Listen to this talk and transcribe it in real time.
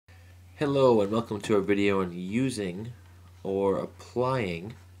Hello and welcome to our video on using or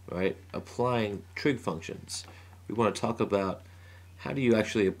applying trig functions. We want to talk about how do you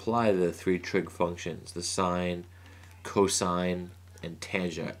actually apply the three trig functions, the sine, cosine, and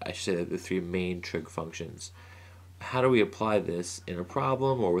tangent. I should say the three main trig functions. How do we apply this in a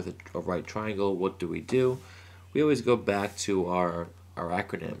problem or with a right triangle? What do? We always go back to our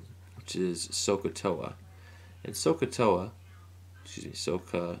acronym, which is SOHCAHTOA. And SOHCAHTOA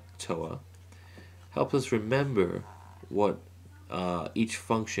helps us remember what each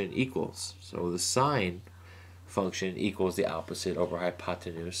function equals. So the sine function equals the opposite over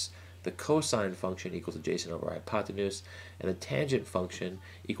hypotenuse, the cosine function equals adjacent over hypotenuse, and the tangent function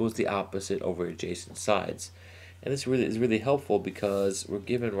equals the opposite over adjacent sides. And this is really helpful because we're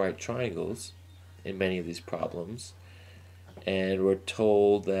given right triangles in many of these problems, and we're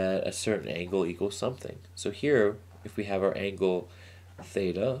told that a certain angle equals something. So here, if we have our angle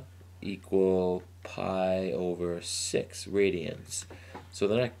theta equal pi over 6 radians. So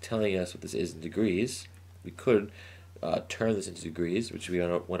they're not telling us what this is in degrees. We could turn this into degrees, which we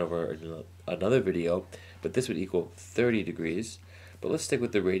went over in another video, but this would equal 30 degrees. But let's stick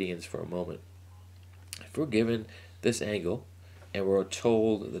with the radians for a moment. If we're given this angle, and we're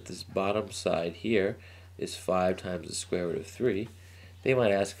told that this bottom side here is 5 times the square root of 3, they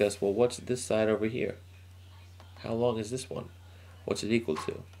might ask us, well, what's this side over here? How long is this one? What's it equal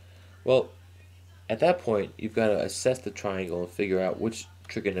to? Well, at that point, you've got to assess the triangle and figure out which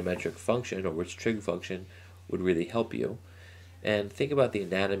trigonometric function or which trig function would really help you. And think about the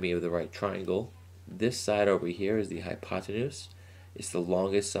anatomy of the right triangle. This side over here is the hypotenuse. It's the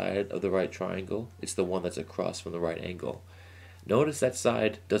longest side of the right triangle. It's the one that's across from the right angle. Notice that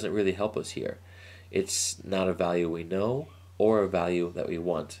side doesn't really help us here. It's not a value we know or a value that we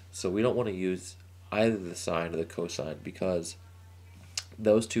want. So we don't want to use either the sine or the cosine because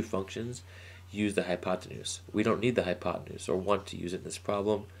those two functions use the hypotenuse. We don't need the hypotenuse or want to use it in this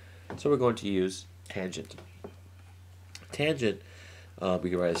problem, so we're going to use tangent. Tangent, we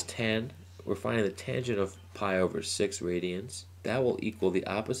can write as tan. We're finding the tangent of pi over 6 radians. That will equal the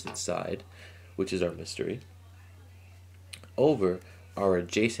opposite side, which is our mystery, over our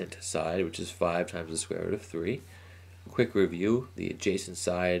adjacent side, which is 5 times the square root of 3. Quick review, the adjacent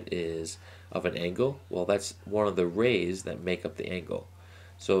side is of an angle. Well, that's one of the rays that make up the angle.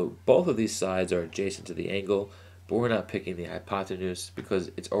 So both of these sides are adjacent to the angle, but we're not picking the hypotenuse because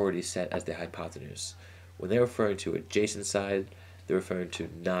it's already set as the hypotenuse. When they're referring to adjacent side, they're referring to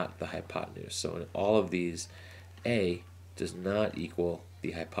not the hypotenuse. So in all of these, A does not equal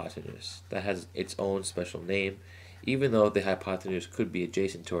the hypotenuse. That has its own special name. Even though the hypotenuse could be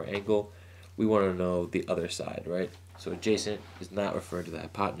adjacent to our angle, we want to know the other side, right? So adjacent is not referring to the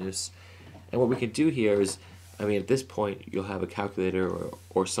hypotenuse. And what we can do here is, at this point, you'll have a calculator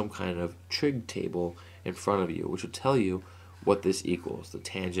or some kind of trig table in front of you, which will tell you what this equals, the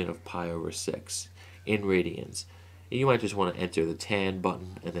tangent of pi over 6 in radians. And you might just want to enter the tan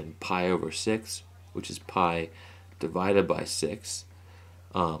button and then pi over 6, which is pi divided by 6.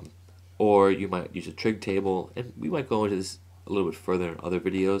 Or you might use a trig table, and we might go into this a little bit further in other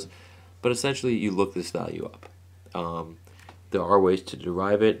videos, but essentially you look this value up. There are ways to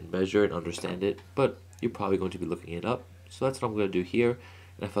derive it, measure it, understand it, but you're probably going to be looking it up. So that's what I'm going to do here.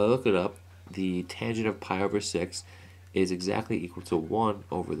 And if I look it up, the tangent of pi over 6 is exactly equal to 1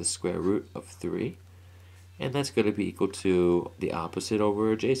 over the square root of 3. And that's going to be equal to the opposite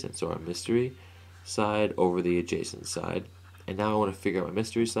over adjacent. So our mystery side over the adjacent side. And now I want to figure out my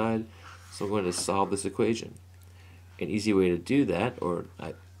mystery side, so I'm going to solve this equation. An easy way to do that, or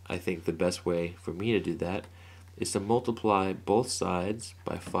I think the best way for me to do that, is to multiply both sides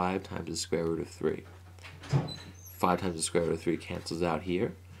by 5 times the square root of 3. 5 times the square root of 3 cancels out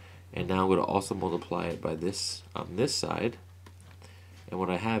here. And now I'm going to also multiply it by this on this side. And what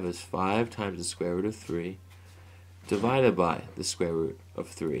I have is 5 times the square root of 3 divided by the square root of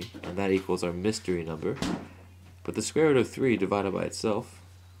 3. And that equals our mystery number. But the square root of 3 divided by itself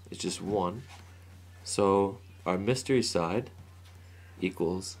is just 1. So our mystery side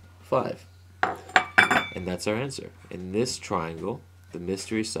equals 5. And that's our answer. In this triangle, the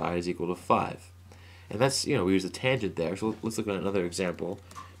mystery side is equal to 5. And that's, we use a tangent there. So let's look at another example.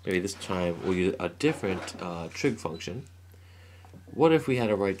 Maybe this time we'll use a different trig function. What if we had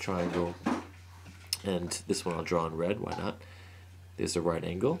a right triangle, and this one I'll draw in red, why not? There's a right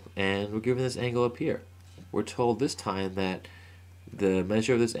angle, and we're given this angle up here. We're told this time that the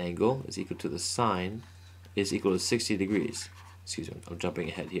measure of this angle is equal to the sine is equal to 60 degrees. Excuse me, I'm jumping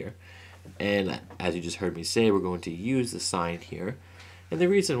ahead here. And as you just heard me say, we're going to use the sine here. And the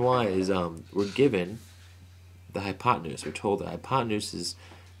reason why is we're given the hypotenuse. We're told the hypotenuse is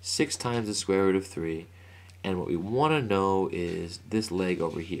 6 times the square root of 3, and what we want to know is this leg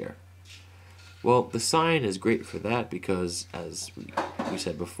over here. Well, the sine is great for that because, as we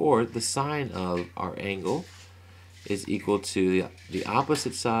said before, the sine of our angle is equal to the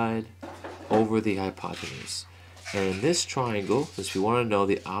opposite side over the hypotenuse. And in this triangle, since we want to know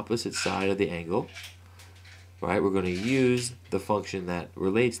the opposite side of the angle, right, we're going to use the function that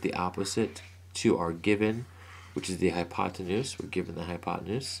relates the opposite to our given, which is the hypotenuse. We're given the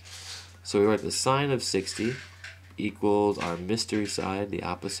hypotenuse. So we write the sine of 60 equals our mystery side, the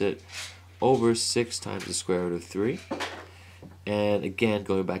opposite, over 6 times the square root of 3. And again,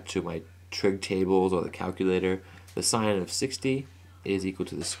 going back to my trig tables or the calculator, the sine of 60 is equal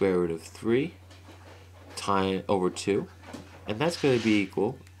to the square root of 3 over 2. And that's going to be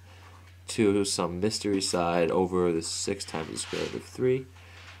equal to some mystery side over the 6 times the square root of 3.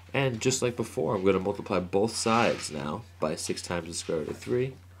 And just like before, I'm going to multiply both sides now by 6 times the square root of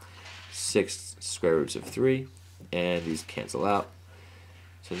 3, 6 square roots of 3, and these cancel out.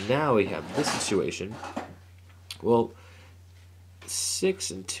 So now we have this situation. Well,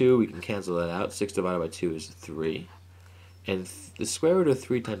 6 and 2, we can cancel that out. 6 divided by 2 is 3. And the square root of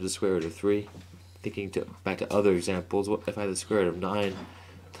 3 times the square root of 3, thinking back to other examples, what if I had the square root of 9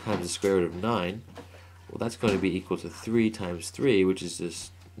 times the square root of 9? Well, that's going to be equal to 3 times 3, which is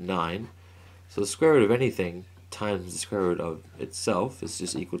just 9. So the square root of anything times the square root of itself is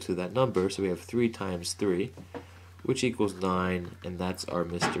just equal to that number. So we have 3 times 3, which equals 9, and that's our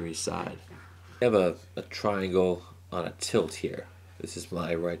mystery side. We have a triangle on a tilt here. This is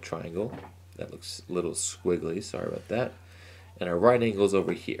my right triangle. That looks a little squiggly, sorry about that. And our right angle is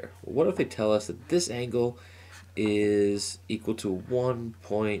over here. Well, what if they tell us that this angle is equal to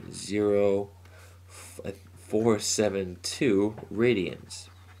 1.0472 radians?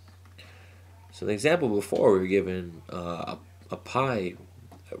 So the example before, we were given a pi,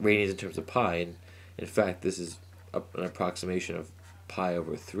 radians in terms of pi, and in fact this is an approximation of pi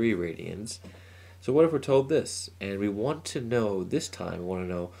over 3 radians. So what if we're told this, and we want to know this time, we want to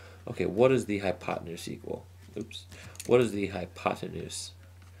know, okay, what is the hypotenuse equal? Oops. What is the hypotenuse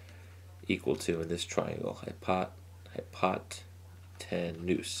equal to in this triangle?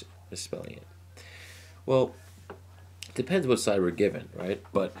 Hypotenuse, misspelling it. Well, it depends what side we're given, right?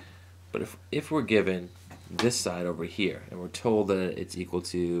 But if we're given this side over here, and we're told that it's equal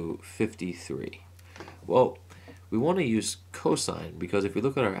to 53, well, we want to use cosine, because if we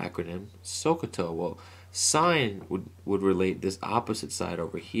look at our acronym, SOHCAHTOA, well, sine would relate this opposite side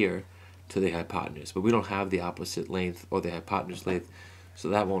over here to the hypotenuse, but we don't have the opposite length or the hypotenuse length, so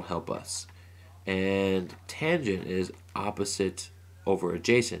that won't help us. And tangent is opposite over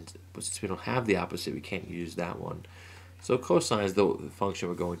adjacent, but since we don't have the opposite, we can't use that one. So cosine is the function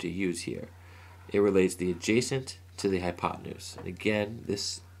we're going to use here. It relates the adjacent to the hypotenuse. And again,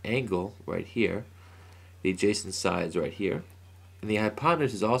 this angle right here, the adjacent sides right here, and the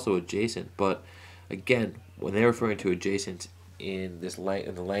hypotenuse is also adjacent, but again, when they're referring to adjacent in the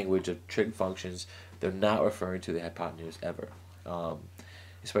language of trig functions, they're not referring to the hypotenuse ever,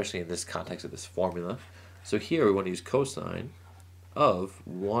 especially in this context of this formula. So here we want to use cosine of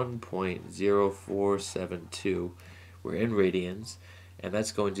 1.0472. We're in radians, and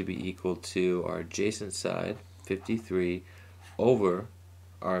that's going to be equal to our adjacent side, 53, over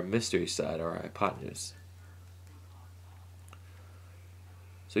our mystery side, our hypotenuse.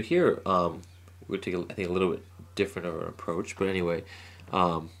 So here, we'll take, I think, a little bit different of an approach, but anyway,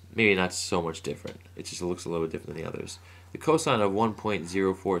 maybe not so much different. It just looks a little bit different than the others. The cosine of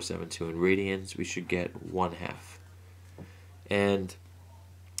 1.0472 in radians, we should get 1/2. And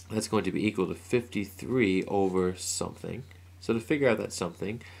that's going to be equal to 53 over something. So to figure out that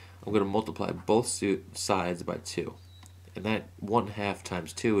something, I'm going to multiply both sides by 2. And that 1/2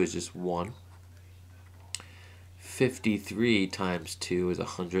 times 2 is just 1. 53 times 2 is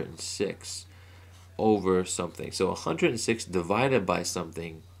 106 over something. So 106 divided by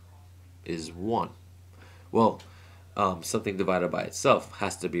something is 1. Well, something divided by itself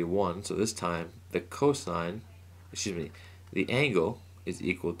has to be 1. So this time the cosine, the angle is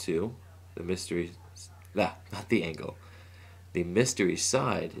equal to the mystery, not the angle. The mystery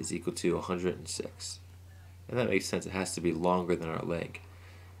side is equal to 106. And that makes sense. It has to be longer than our leg.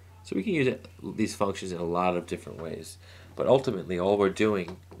 So we can use these functions in a lot of different ways. But ultimately, all we're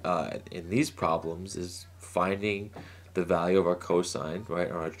doing in these problems is finding the value of our cosine,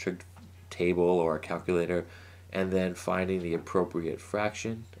 right, on our trig table or our calculator, and then finding the appropriate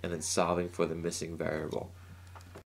fraction, and then solving for the missing variable.